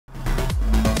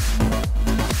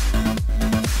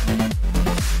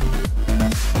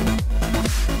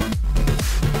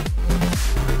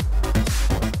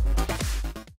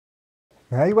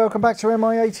Hey, welcome back to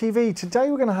MIA TV.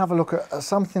 Today we're going to have a look at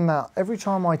something that every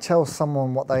time I tell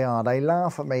someone what they are, they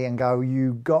laugh at me and go,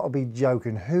 "You got to be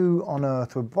joking, who on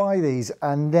earth would buy these?"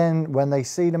 And then when they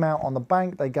see them out on the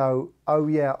bank, they go, "Oh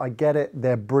yeah, I get it,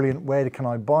 they're brilliant, where can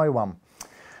I buy one?"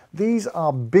 These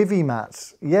are Bivvy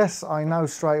mats. Yes, I know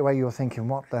straight away you're thinking,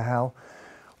 what the hell?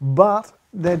 But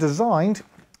they're designed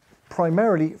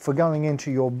primarily for going into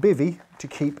your bivvy to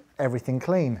keep everything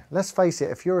clean. Let's face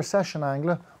it, if you're a session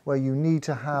angler where you need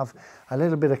to have a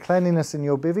little bit of cleanliness in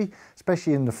your bivvy,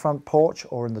 especially in the front porch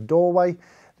or in the doorway,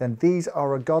 then these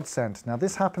are a godsend. Now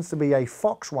this happens to be a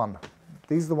Fox one.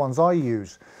 These are the ones I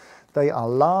use. They are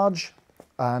large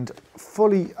and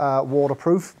fully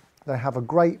waterproof. They have a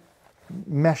great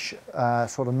mesh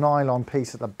sort of nylon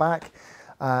piece at the back,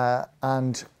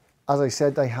 and as I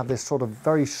said, they have this sort of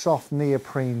very soft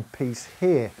neoprene piece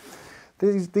here.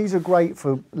 These are great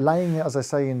for laying it, as I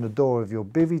say, in the door of your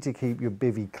bivvy to keep your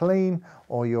bivvy clean,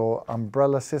 or your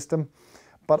umbrella system.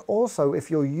 But also, if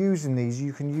you're using these,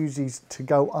 you can use these to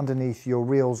go underneath your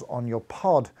reels on your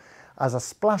pod as a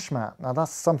splash mat. Now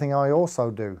that's something I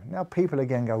also do. Now people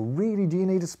again go, really, do you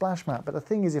need a splash mat? But the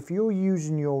thing is, if you're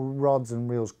using your rods and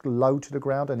reels low to the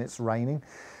ground and it's raining,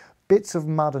 bits of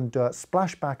mud and dirt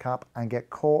splash back up and get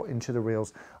caught into the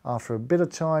reels. After a bit of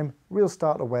time, reels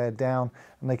start to wear down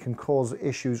and they can cause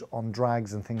issues on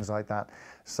drags and things like that.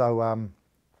 So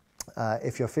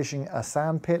if you're fishing a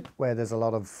sand pit where there's a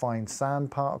lot of fine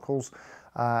sand particles,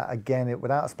 again,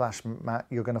 without a splash mat,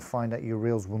 you're going to find that your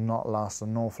reels will not last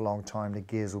an awful long time. The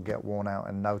gears will get worn out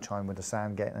in no time with the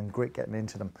sand and grit getting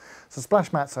into them. So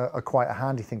splash mats are quite a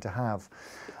handy thing to have.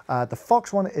 The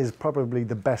Fox one is probably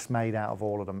the best made out of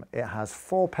all of them. It has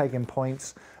 4 pegging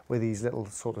points with these little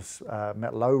sort of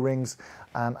metal O-rings.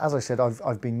 And as I said,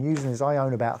 I've been using these. I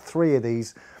own about 3 of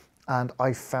these, and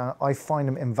I find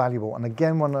them invaluable. And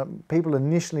again, when people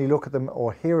initially look at them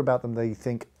or hear about them, they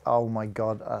think, oh my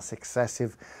God, that's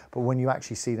excessive. But when you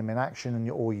actually see them in action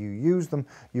or you use them,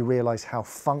 you realize how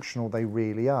functional they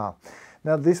really are.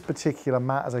 Now, this particular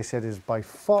mat, as I said, is by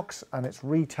Fox, and it's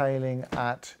retailing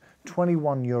at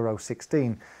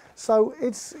 €21.16. So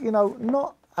it's, you know,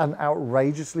 not an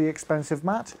outrageously expensive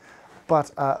mat,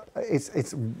 but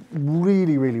it's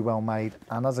really, really well made.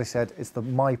 And as I said, it's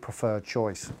my preferred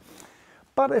choice.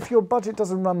 But if your budget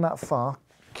doesn't run that far,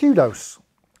 Kudos,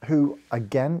 who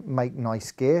again make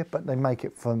nice gear, but they make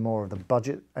it for more of the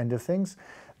budget end of things.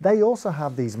 They also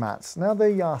have these mats. Now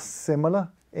they are similar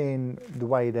in the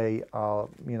way they are,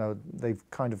 you know, they've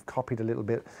kind of copied a little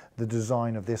bit the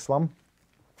design of this one,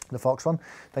 the Fox one.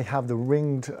 They have the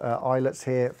ringed eyelets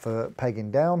here for pegging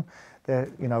down. They're,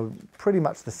 you know, pretty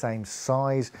much the same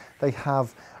size. They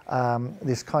have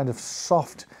this kind of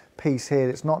soft piece here.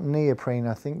 It's not neoprene.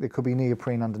 I think there could be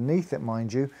neoprene underneath it,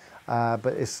 mind you,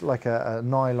 but it's like a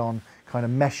nylon kind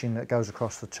of meshing that goes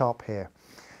across the top here.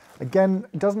 Again,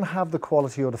 it doesn't have the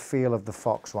quality or the feel of the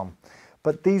Fox one,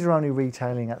 but these are only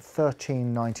retailing at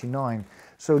 $13.99.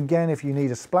 So again, if you need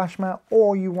a splash mat,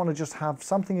 or you want to just have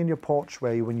something in your porch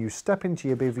where when you step into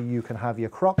your bivvy, you can have your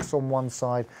Crocs on one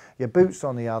side, your boots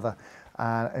on the other,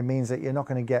 and it means that you're not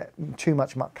going to get too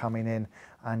much muck coming in,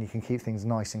 and you can keep things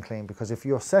nice and clean. Because if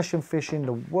you're session fishing,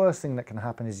 the worst thing that can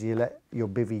happen is you let your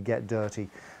bivvy get dirty,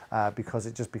 because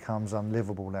it just becomes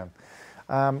unlivable then.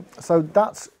 So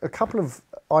that's a couple of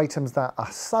items that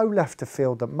are so left of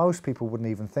field that most people wouldn't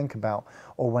even think about,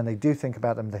 or when they do think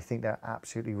about them, they think they're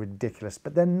absolutely ridiculous,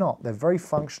 but they're not. They're very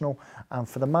functional, and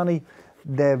for the money,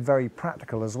 they're very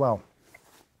practical as well.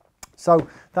 So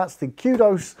that's the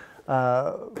Kudos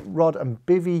rod and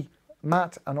bivvy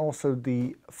mat, and also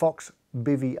the Fox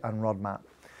bivvy and rod mat.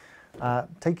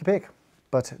 Take your pick,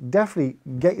 but definitely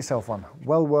get yourself one.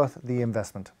 Well worth the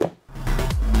investment.